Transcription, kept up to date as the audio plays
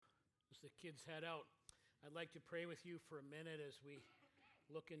the kids head out, I'd like to pray with you for a minute as we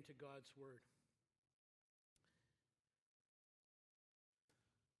look into God's Word.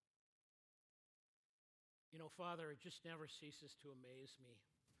 You know, Father, it just never ceases to amaze me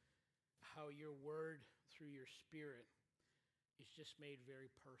how your Word, through your Spirit, is just made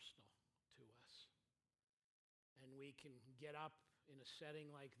very personal to us. And we can get up in a setting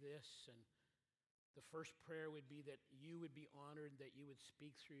like this, and the first prayer would be that you would be honored, that you would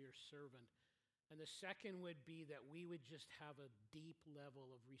speak through your servant. And the second would be that we would just have a deep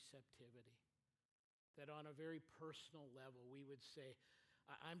level of receptivity. That on a very personal level, we would say,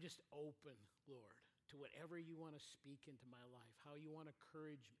 I'm just open, Lord, to whatever you want to speak into my life, how you want to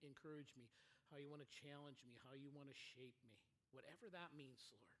encourage me, how you want to challenge me, how you want to shape me. Whatever that means,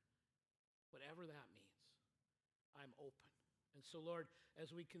 Lord, whatever that means, I'm open. And so, Lord,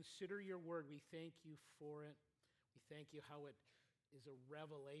 as we consider your word, we thank you for it. We thank you how it is a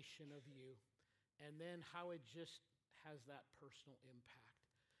revelation of you, and then how it just has that personal impact.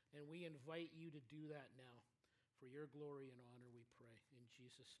 And we invite you to do that now. For your glory and honor, we pray. In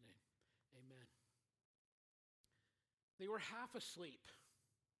Jesus' name, amen. They were half asleep,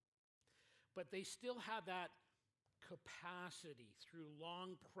 but they still had that capacity through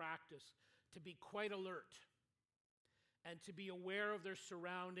long practice to be quite alert and to be aware of their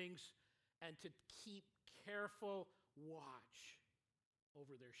surroundings and to keep careful watch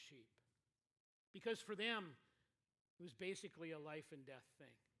over their sheep. Because for them, it was basically a life and death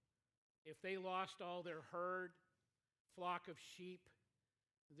thing. If they lost all their herd, flock of sheep,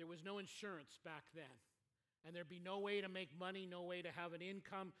 there was no insurance back then. And there'd be no way to make money, no way to have an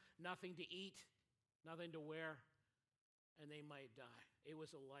income, nothing to eat, nothing to wear, and they might die. It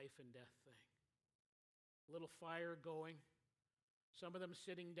was a life and death thing. A little fire going, some of them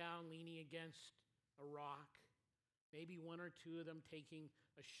sitting down, leaning against a rock, maybe one or two of them taking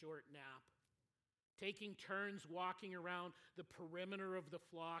a short nap, taking turns walking around the perimeter of the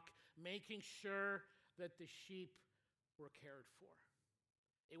flock, making sure that the sheep were cared for.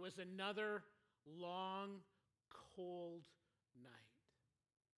 It was another long, cold night,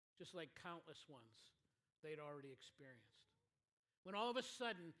 just like countless ones they'd already experienced. When all of a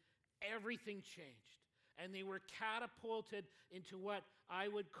sudden, everything changed, and they were catapulted into what I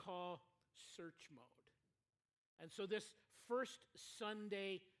would call search mode. And so this first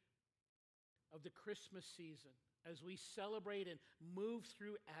Sunday of the Christmas season, as we celebrate and move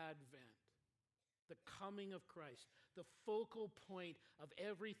through Advent, the coming of Christ, the focal point of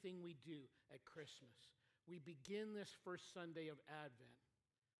everything we do at Christmas, we begin this first Sunday of Advent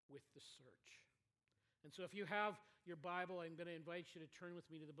with the search. And so if you have your Bible, I'm going to invite you to turn with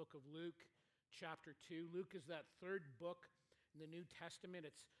me to the book of Luke, chapter 2. Luke is that third book in the New Testament.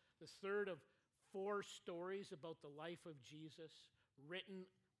 It's the third of 4 stories about the life of Jesus, written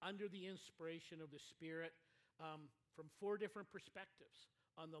under the inspiration of the Spirit from 4 different perspectives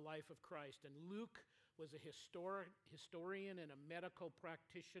on the life of Christ. And Luke was a historian and a medical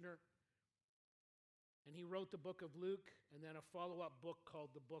practitioner. And he wrote the book of Luke and then a follow-up book called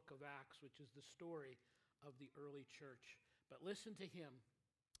the book of Acts, which is the story of the early church. But listen to him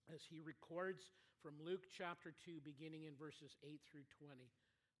as he records from Luke chapter 2, beginning in verses 8 through 20,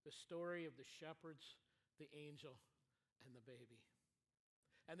 the story of the shepherds, the angel, and the baby.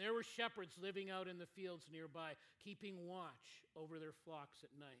 And there were shepherds living out in the fields nearby, keeping watch over their flocks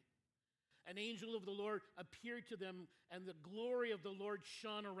at night. An angel of the Lord appeared to them, and the glory of the Lord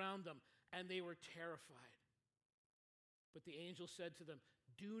shone around them, and they were terrified. But the angel said to them,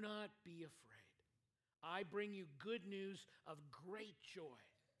 "Do not be afraid. I bring you good news of great joy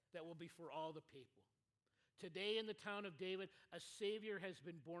that will be for all the people. Today in the town of David, a Savior has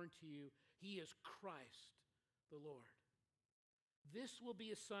been born to you. He is Christ the Lord. This will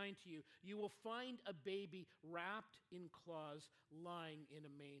be a sign to you. You will find a baby wrapped in cloths lying in a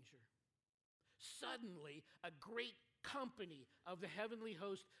manger." Suddenly, a great company of the heavenly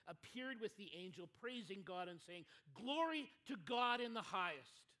host appeared with the angel, praising God and saying, "Glory to God in the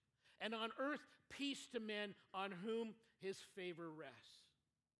highest, and on earth peace to men on whom his favor rests."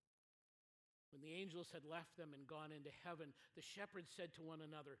 When the angels had left them and gone into heaven, the shepherds said to one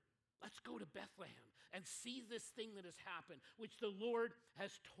another, "Let's go to Bethlehem and see this thing that has happened, which the Lord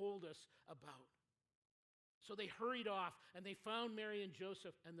has told us about." So they hurried off, and they found Mary and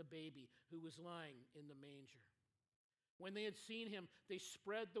Joseph and the baby who was lying in the manger. When they had seen him, they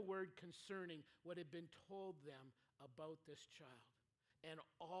spread the word concerning what had been told them about this child. And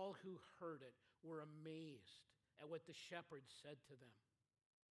all who heard it were amazed at what the shepherds said to them.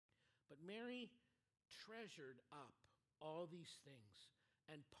 But Mary treasured up all these things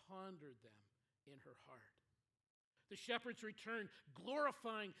and pondered them in her heart. The shepherds returned,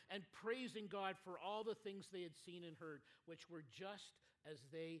 glorifying and praising God for all the things they had seen and heard, which were just as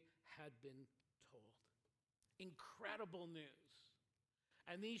they had been told. Incredible news.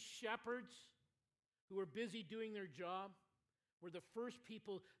 And these shepherds, who were busy doing their job, were the first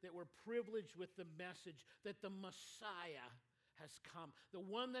people that were privileged with the message that the Messiah has come, the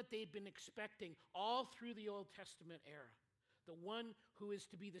one that they'd been expecting all through the Old Testament era, the one who is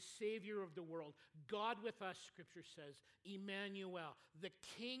to be the Savior of the world. God with us, Scripture says, Emmanuel, the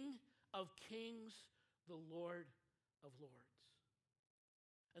King of kings, the Lord of lords.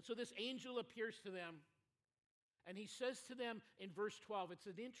 And so this angel appears to them, and he says to them in verse 12, it's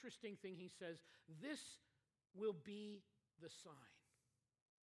an interesting thing he says, this will be the sign.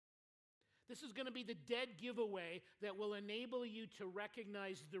 This is going to be the dead giveaway that will enable you to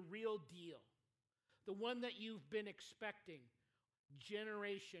recognize the real deal, the one that you've been expecting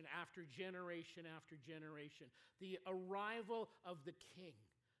generation after generation after generation, the arrival of the King,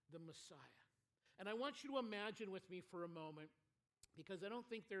 the Messiah. And I want you to imagine with me for a moment, because I don't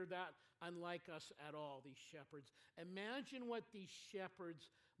think they're that unlike us at all, these shepherds. Imagine what these shepherds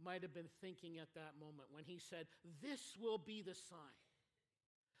might have been thinking at that moment when he said, this will be the sign.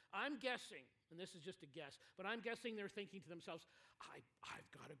 I'm guessing, and this is just a guess, but I'm guessing they're thinking to themselves, I've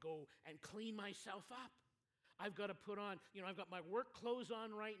got to go and clean myself up. I've got to put on, I've got my work clothes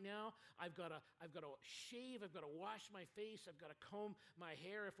on right now. I've got to shave. I've got to wash my face. I've got to comb my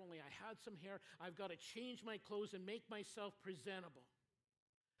hair if only I had some hair. I've got to change my clothes and make myself presentable,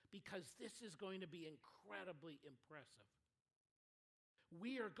 because this is going to be incredibly impressive.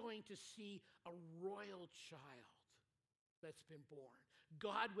 We are going to see a royal child that's been born.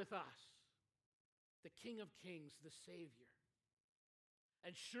 God with us, the King of Kings, the Savior.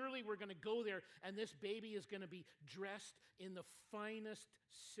 And surely we're going to go there, and this baby is going to be dressed in the finest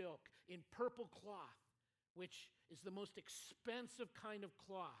silk, in purple cloth, which is the most expensive kind of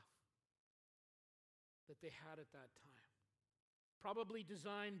cloth that they had at that time. Probably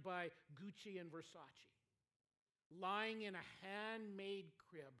designed by Gucci and Versace. Lying in a handmade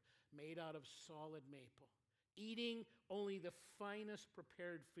crib made out of solid maple. Eating only the finest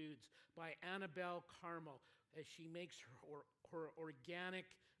prepared foods by Annabelle Carmel as she makes her organic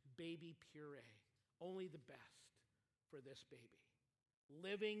baby puree. Only the best for this baby.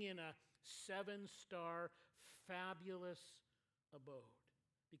 Living in a 7-star fabulous abode.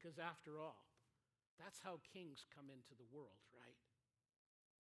 Because after all, that's how kings come into the world, right?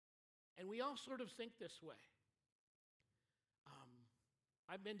 And we all sort of think this way.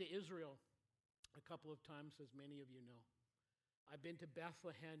 I've been to Israel a couple of times, as many of you know. I've been to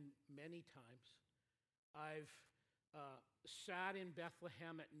Bethlehem many times. I've sat in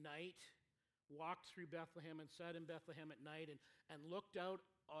Bethlehem at night, walked through Bethlehem and sat in Bethlehem at night and looked out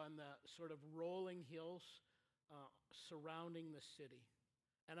on the sort of rolling hills surrounding the city.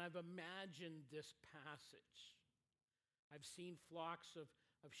 And I've imagined this passage. I've seen flocks of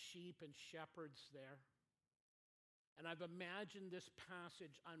sheep and shepherds there. And I've imagined this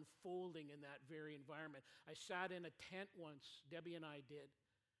passage unfolding in that very environment. I sat in a tent once, Debbie and I did,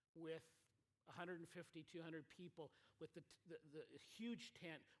 with 150, 200 people, with the huge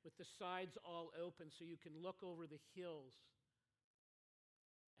tent, with the sides all open so you can look over the hills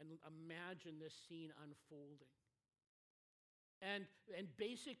and imagine this scene unfolding. And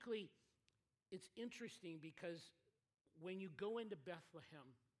basically, it's interesting because when you go into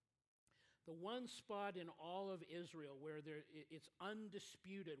Bethlehem, the one spot in all of Israel where it's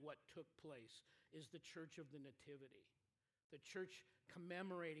undisputed what took place is the Church of the Nativity, the church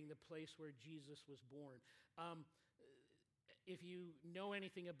commemorating the place where Jesus was born. If you know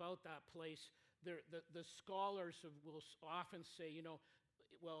anything about that place, the scholars will often say,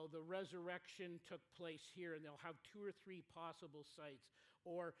 well, the resurrection took place here, and they'll have 2 or 3 possible sites.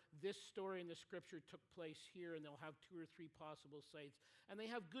 Or this story in the scripture took place here, and they'll have 2 or 3 possible sites. And they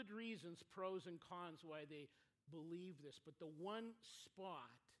have good reasons, pros and cons, why they believe this. But the one spot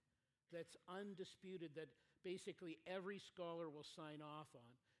that's undisputed, that basically every scholar will sign off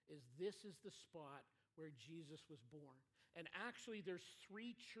on, is this is the spot where Jesus was born. And actually, there's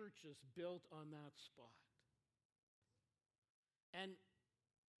 3 churches built on that spot. And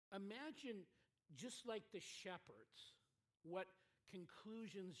imagine, just like the shepherds, what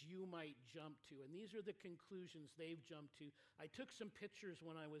conclusions you might jump to. And these are the conclusions they've jumped to. I took some pictures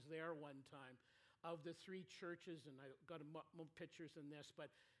when I was there one time of the 3 churches, and I got more pictures than this. But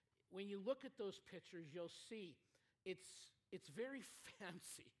when you look at those pictures, you'll see it's very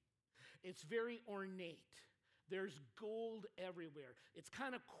fancy. It's very ornate. There's gold everywhere. It's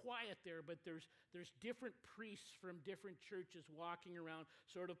kind of quiet there, but there's different priests from different churches walking around,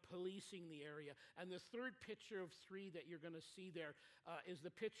 sort of policing the area. And the third picture of three that you're going to see there is the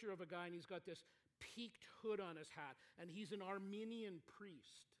picture of a guy, and he's got this peaked hood on his hat, and he's an Armenian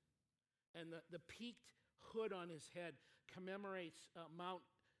priest. And the peaked hood on his head commemorates Mount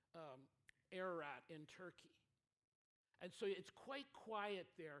Ararat in Turkey. And so it's quite quiet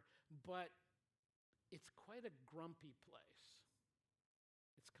there, but it's quite a grumpy place.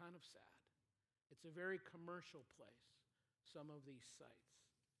 It's kind of sad. It's a very commercial place, some of these sites.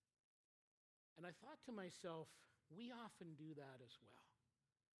 And I thought to myself, we often do that as well.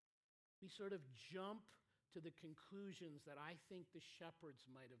 We sort of jump to the conclusions that I think the shepherds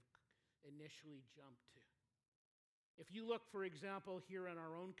might have initially jumped to. If you look, for example, here in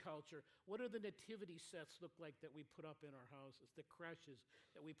our own culture, what do the nativity sets look like that we put up in our houses, the creches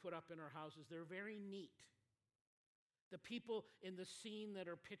that we put up in our houses? They're very neat. The people in the scene that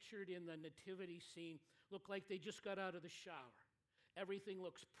are pictured in the nativity scene look like they just got out of the shower. Everything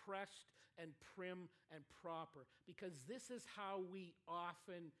looks pressed and prim and proper, because this is how we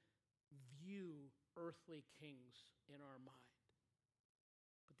often view earthly kings in our mind.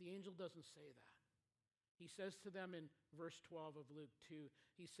 But the angel doesn't say that. He says to them in verse 12 of Luke 2,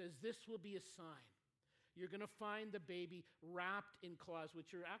 he says, "This will be a sign. You're going to find the baby wrapped in cloths,"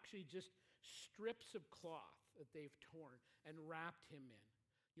 which are actually just strips of cloth that they've torn and wrapped him in.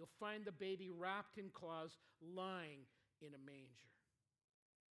 You'll find the baby wrapped in cloths, lying in a manger.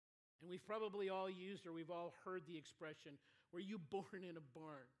 And we've probably all used, or we've all heard the expression, "Were you born in a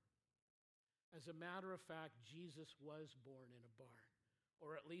barn?" As a matter of fact, Jesus was born in a barn,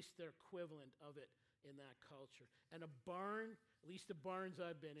 or at least the equivalent of it in that culture. And a barn, at least the barns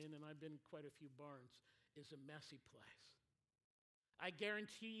I've been in, and I've been in quite a few barns, is a messy place. I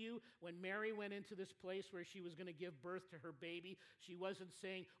guarantee you, when Mary went into this place where she was going to give birth to her baby, she wasn't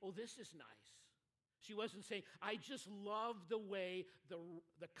saying, "Oh, this is nice." She wasn't saying, "I just love the way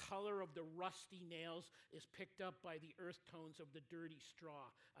the color of the rusty nails is picked up by the earth tones of the dirty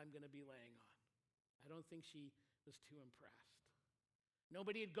straw I'm going to be laying on." I don't think she was too impressed.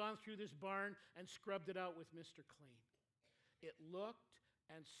 Nobody had gone through this barn and scrubbed it out with Mr. Clean. It looked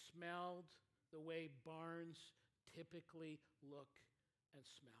and smelled the way barns typically look and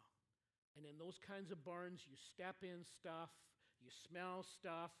smell. And in those kinds of barns, you step in stuff, you smell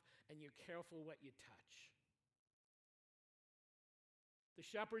stuff, and you're careful what you touch. The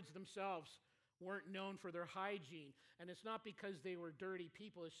shepherds themselves weren't known for their hygiene. And it's not because they were dirty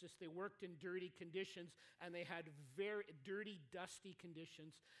people. It's just they worked in dirty conditions, and they had very dirty, dusty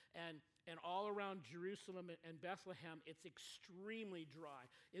conditions. And all around Jerusalem and Bethlehem, it's extremely dry.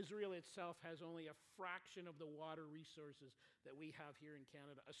 Israel itself has only a fraction of the water resources that we have here in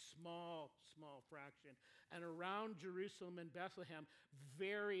Canada, a small, small fraction. And around Jerusalem and Bethlehem,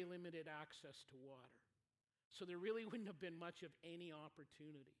 very limited access to water. So there really wouldn't have been much of any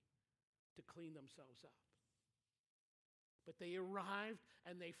opportunity to clean themselves up. But they arrived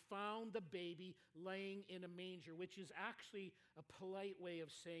and they found the baby laying in a manger, which is actually a polite way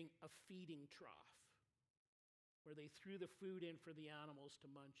of saying a feeding trough, where they threw the food in for the animals to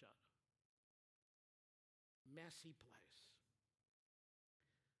munch out of. Messy place.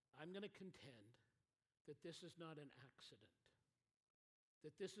 I'm going to contend that this is not an accident,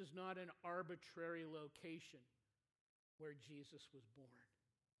 that this is not an arbitrary location where Jesus was born.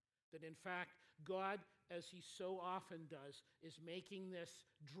 That in fact, God, as he so often does, is making this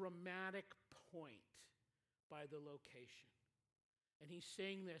dramatic point by the location. And he's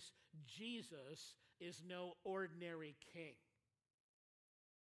saying this: Jesus is no ordinary king.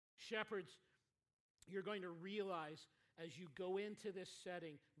 Shepherds, you're going to realize as you go into this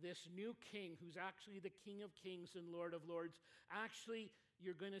setting, this new king, who's actually the King of Kings and Lord of Lords, actually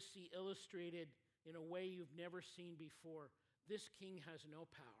you're going to see illustrated in a way you've never seen before. This king has no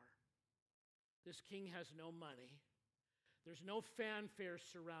power. This king has no money. There's no fanfare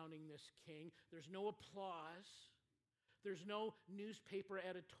surrounding this king. There's no applause. There's no newspaper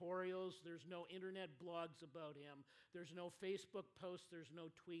editorials. There's no internet blogs about him. There's no Facebook posts. There's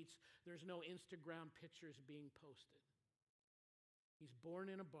no tweets. There's no Instagram pictures being posted. He's born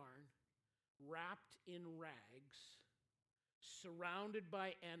in a barn, wrapped in rags, surrounded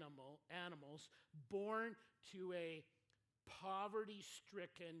by animals, born to a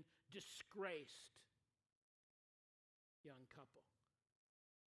poverty-stricken, disgraced young couple.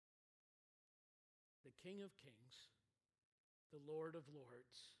 The King of Kings, the Lord of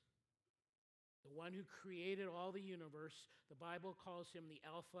Lords, the one who created all the universe. The Bible calls him the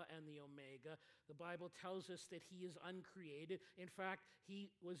Alpha and the Omega. The Bible tells us that he is uncreated. In fact, he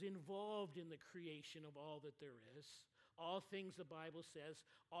was involved in the creation of all that there is. All things, the Bible says,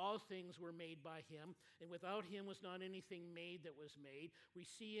 all things were made by him, and without him was not anything made that was made. We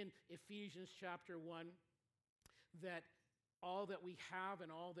see in Ephesians chapter 1 that all that we have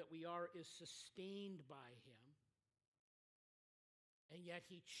and all that we are is sustained by him. And yet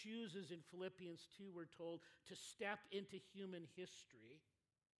he chooses in Philippians 2, we're told, to step into human history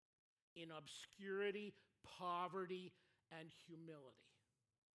in obscurity, poverty, and humility.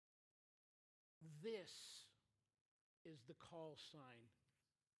 This is the call sign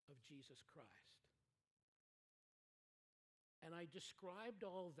of Jesus Christ. And I described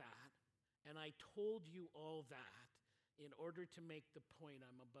all that, and I told you all that in order to make the point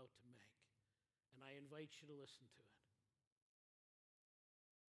I'm about to make. And I invite you to listen to it.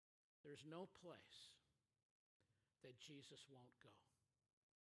 There's no place that Jesus won't go.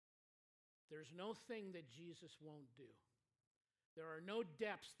 There's no thing that Jesus won't do. There are no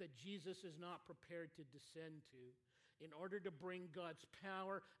depths that Jesus is not prepared to descend to in order to bring God's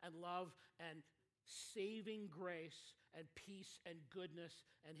power and love and saving grace and peace and goodness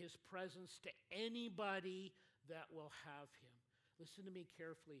and his presence to anybody that will have him. Listen to me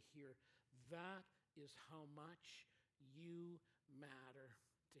carefully here. That is how much you matter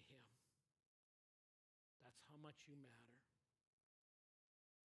to him. That's how much you matter.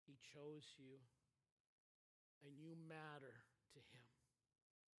 He chose you, and you matter to him.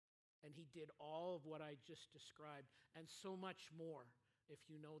 And he did all of what I just described, and so much more if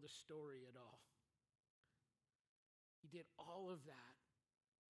you know the story at all. He did all of that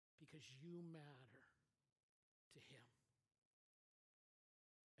because you matter to him.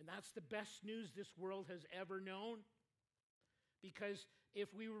 And that's the best news this world has ever known. Because if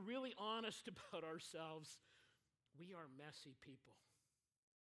we were really honest about ourselves, we are messy people.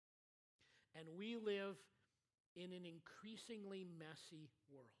 And we live in an increasingly messy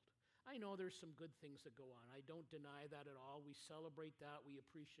world. I know there's some good things that go on. I don't deny that at all. We celebrate that. We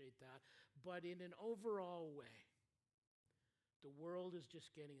appreciate that. But in an overall way, the world is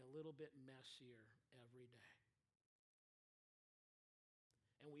just getting a little bit messier every day.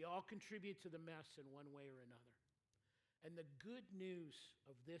 And we all contribute to the mess in one way or another. And the good news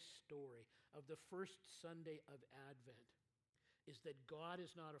of this story, of the first Sunday of Advent, is that God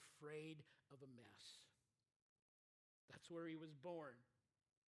is not afraid of a mess. That's where he was born.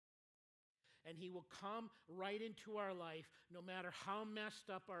 And he will come right into our life, no matter how messed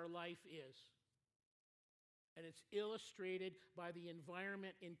up our life is. And it's illustrated by the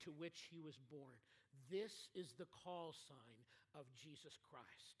environment into which he was born. This is the call sign of Jesus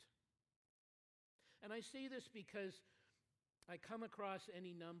Christ. And I say this because I come across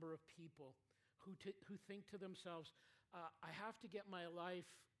any number of people who think to themselves, I have to get my life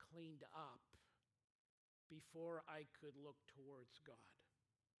cleaned up before I could look towards God.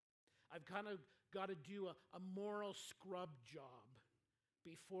 I've kind of got to do a moral scrub job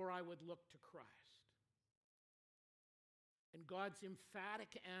before I would look to Christ. And God's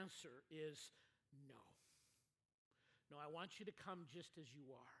emphatic answer is no. No, I want you to come just as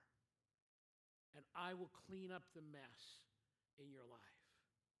you are. And I will clean up the mess in your life.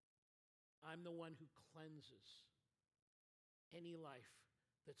 I'm the one who cleanses any life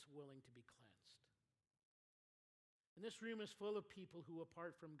that's willing to be cleansed. And this room is full of people who,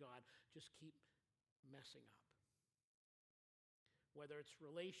 apart from God, just keep messing up. Whether it's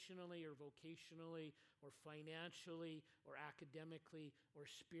relationally or vocationally or financially or academically or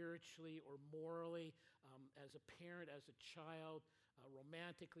spiritually or morally, as a parent, as a child,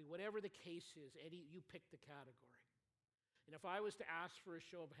 romantically, whatever the case is, Eddie, you pick the category. And if I was to ask for a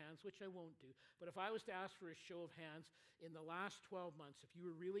show of hands, which I won't do, but if I was to ask for a show of hands in the last 12 months, if you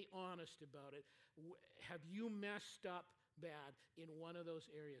were really honest about it, have you messed up bad in one of those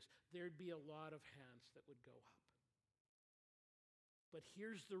areas? There'd be a lot of hands that would go up. But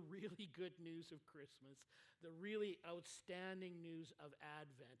here's the really good news of Christmas, the really outstanding news of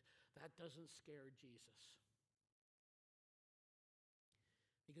Advent. That doesn't scare Jesus.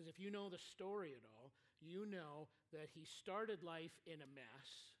 Because if you know the story at all, you know that he started life in a mess,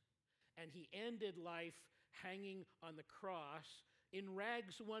 and he ended life hanging on the cross in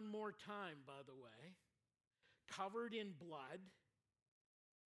rags one more time, by the way, covered in blood,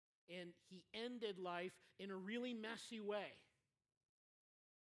 and he ended life in a really messy way.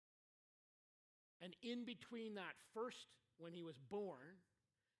 And in between that, first when he was born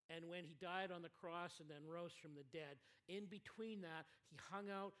and when he died on the cross and then rose from the dead, in between that, he hung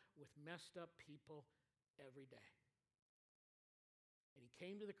out with messed up people every day. And he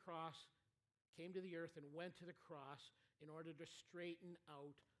came to the cross, came to the earth and went to the cross in order to straighten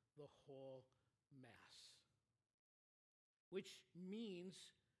out the whole mess. Which means,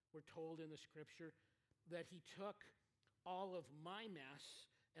 we're told in the scripture, that he took all of my mess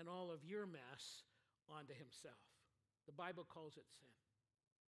and all of your mess onto himself. The Bible calls it sin.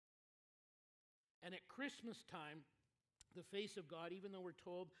 And at Christmas time, the face of God, even though we're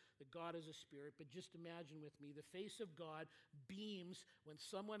told that God is a spirit, but just imagine with me, the face of God beams when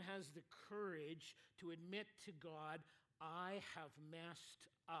someone has the courage to admit to God, I have messed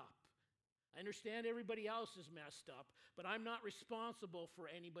up. I understand everybody else is messed up, but I'm not responsible for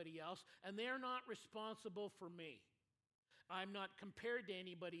anybody else, and they're not responsible for me. I'm not compared to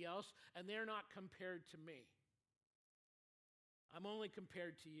anybody else, and they're not compared to me. I'm only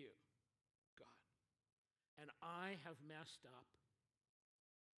compared to you, God. And I have messed up,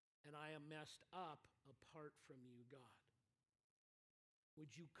 and I am messed up apart from you, God.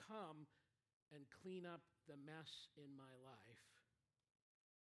 Would you come and clean up the mess in my life?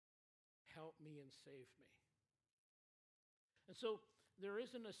 Help me and save me. And so there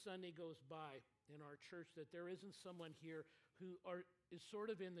isn't a Sunday goes by in our church that there isn't someone here who is sort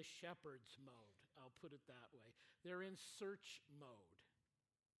of in the shepherd's mode. I'll put it that way. They're in search mode.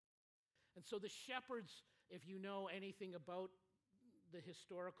 And so the shepherds, if you know anything about the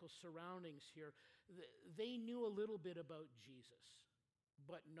historical surroundings here, they knew a little bit about Jesus,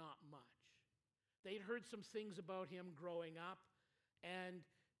 but not much. They'd heard some things about him growing up, and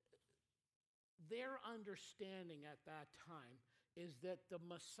their understanding at that time is that the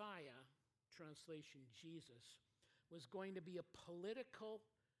Messiah, translation Jesus, was going to be a political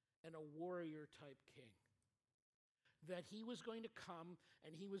and a warrior type king. That he was going to come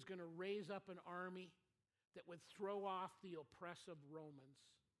and he was going to raise up an army that would throw off the oppressive Romans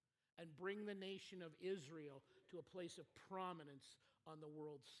and bring the nation of Israel to a place of prominence on the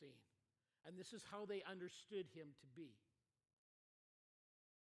world scene. And this is how they understood him to be.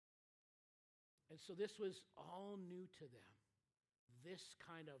 And so this was all new to them. This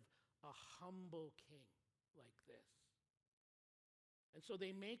kind of a humble king like this. And so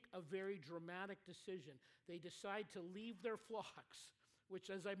they make a very dramatic decision. They decide to leave their flocks, which,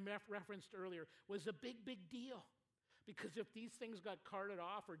 as I referenced earlier, was a big, big deal. Because if these things got carted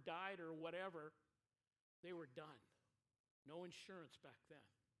off or died or whatever, they were done. No insurance back then.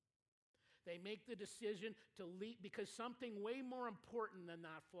 They make the decision to leave because something way more important than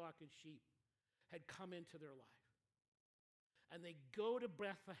that flock of sheep had come into their life. And they go to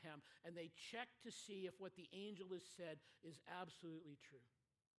Bethlehem and they check to see if what the angel has said is absolutely true.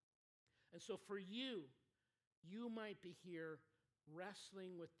 And so for you, you might be here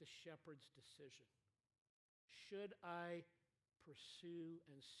wrestling with the shepherd's decision. Should I pursue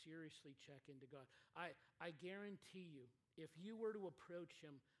and seriously check into God? I guarantee you, if you were to approach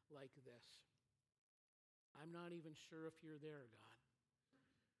him like this, I'm not even sure if you're there, God.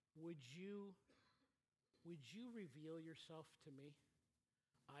 Would you reveal yourself to me?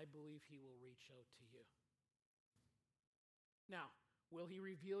 I believe he will reach out to you. Now, will he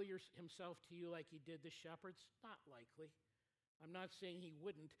reveal himself to you like he did the shepherds? Not likely. I'm not saying he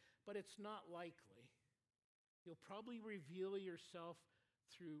wouldn't, but it's not likely. He'll probably reveal himself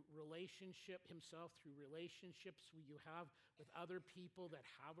through relationships you have with other people that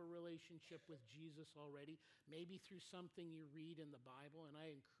have a relationship with Jesus already, maybe through something you read in the Bible, and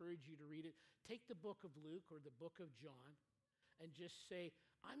I encourage you to read it. Take the book of Luke or the book of John and just say,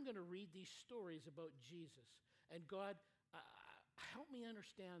 I'm going to read these stories about Jesus, and God, help me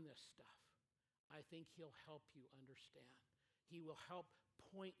understand this stuff. I think he'll help you understand. He will help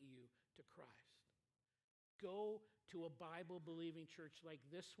point you to Christ. Go to a Bible-believing church like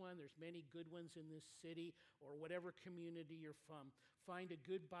this one. There's many good ones in this city or whatever community you're from. Find a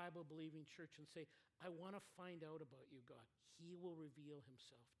good Bible-believing church and say, I want to find out about you, God. He will reveal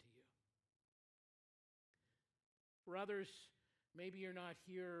himself to you. For others, maybe you're not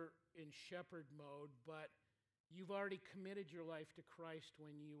here in shepherd mode, but you've already committed your life to Christ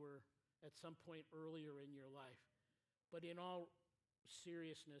when you were at some point earlier in your life. But in all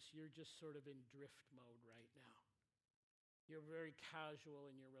seriousness, you're just sort of in drift mode right now. You're very casual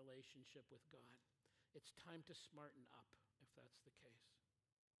in your relationship with God. It's time to smarten up, if that's the case.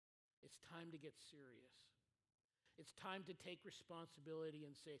 It's time to get serious. It's time to take responsibility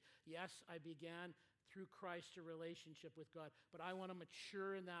and say, yes, I began through Christ a relationship with God, but I want to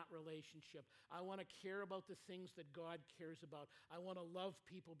mature in that relationship. I want to care about the things that God cares about. I want to love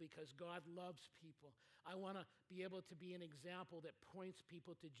people because God loves people. I want to be able to be an example that points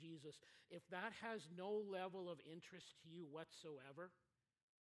people to Jesus. If that has no level of interest to you whatsoever,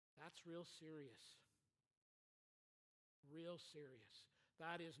 that's real serious. Real serious.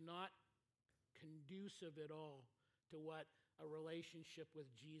 That is not conducive at all to what a relationship with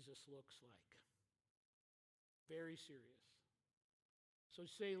Jesus looks like. Very serious. So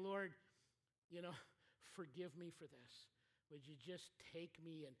say, Lord, forgive me for this. Would you just take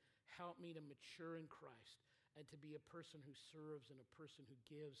me and help me to mature in Christ and to be a person who serves and a person who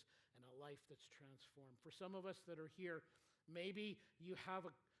gives and a life that's transformed. For some of us that are here, maybe you have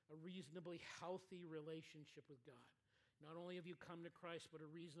a reasonably healthy relationship with God. Not only have you come to Christ, but a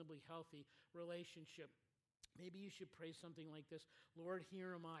reasonably healthy relationship. Maybe you should pray something like this: Lord,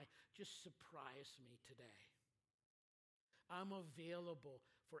 here am I. Just surprise me today. I'm available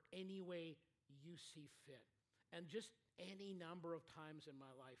for any way you see fit. And just any number of times in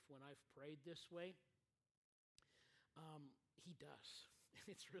my life when I've prayed this way, he does. And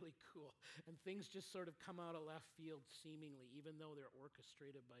it's really cool. And things just sort of come out of left field seemingly, even though they're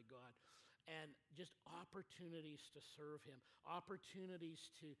orchestrated by God. And just opportunities to serve him,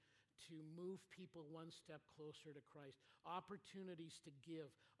 opportunities to move people one step closer to Christ, opportunities to give,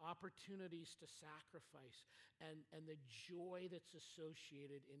 opportunities to sacrifice, and the joy that's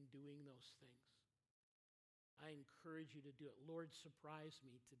associated in doing those things. I encourage you to do it. Lord, surprise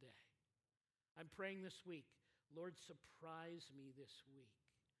me today. I'm praying this week, Lord, surprise me this week.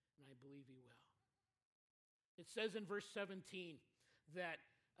 And I believe he will. It says in verse 17 that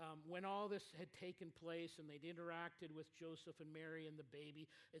when all this had taken place and they'd interacted with Joseph and Mary and the baby,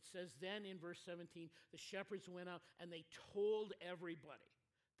 it says then in verse 17, the shepherds went out and they told everybody.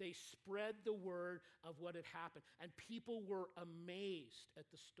 They spread the word of what had happened, and people were amazed at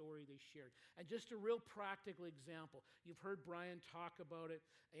the story they shared. And just a real practical example. You've heard Brian talk about it.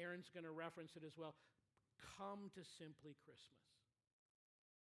 Aaron's going to reference it as well. Come to Simply Christmas.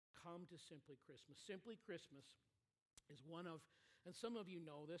 Come to Simply Christmas. Simply Christmas is one of, and some of you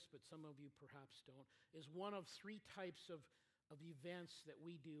know this, but some of you perhaps don't, is one of three types of events that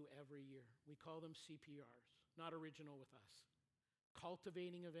we do every year. We call them CPRs, not original with us.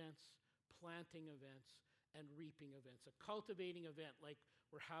 Cultivating events, planting events, and reaping events. A cultivating event like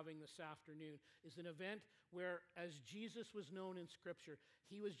we're having this afternoon is an event where, as Jesus was known in Scripture,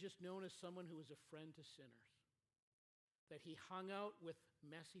 he was just known as someone who was a friend to sinners. That he hung out with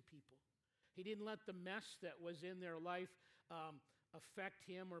messy people. He didn't let the mess that was in their life affect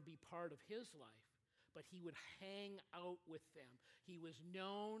him or be part of his life, but he would hang out with them. He was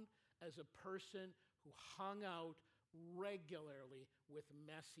known as a person who hung out regularly with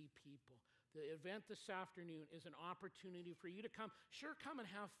messy people. The event this afternoon is an opportunity for you to come. Sure, come and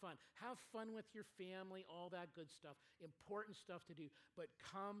have fun. Have fun with your family, all that good stuff. Important stuff to do. But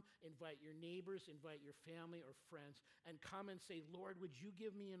come, invite your neighbors, invite your family or friends, and come and say, Lord, would you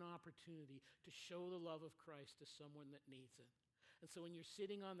give me an opportunity to show the love of Christ to someone that needs it? And so when you're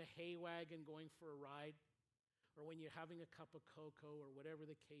sitting on the hay wagon going for a ride, or when you're having a cup of cocoa or whatever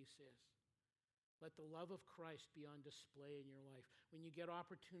the case is, let the love of Christ be on display in your life. When you get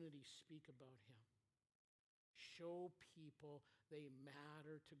opportunities, speak about him. Show people they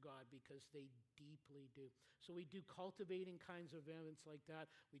matter to God because they deeply do. So we do cultivating kinds of events like that.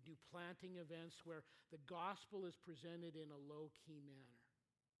 We do planting events where the gospel is presented in a low-key manner.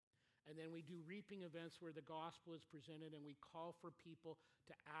 And then we do reaping events where the gospel is presented and we call for people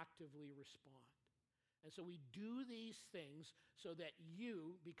to actively respond. And so we do these things so that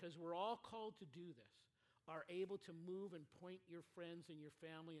you, because we're all called to do this, are able to move and point your friends and your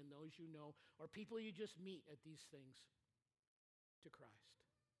family and those you know, or people you just meet at these things, to Christ.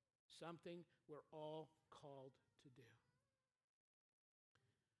 Something we're all called to do.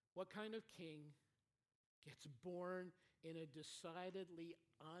 What kind of king gets born in a decidedly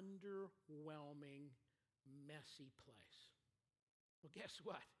underwhelming, messy place? Well, guess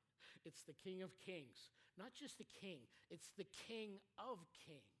what? It's the King of Kings. Not just the king, it's the King of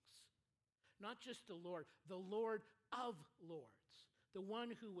Kings. Not just the Lord of Lords. The one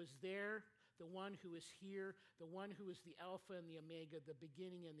who was there, the one who is here, the one who is the Alpha and the Omega, the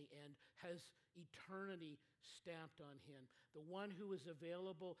beginning and the end, has eternity stamped on him. The one who is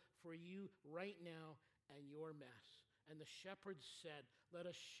available for you right now and your mess. And the shepherds said, let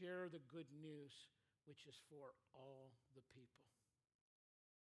us share the good news, which is for all the people.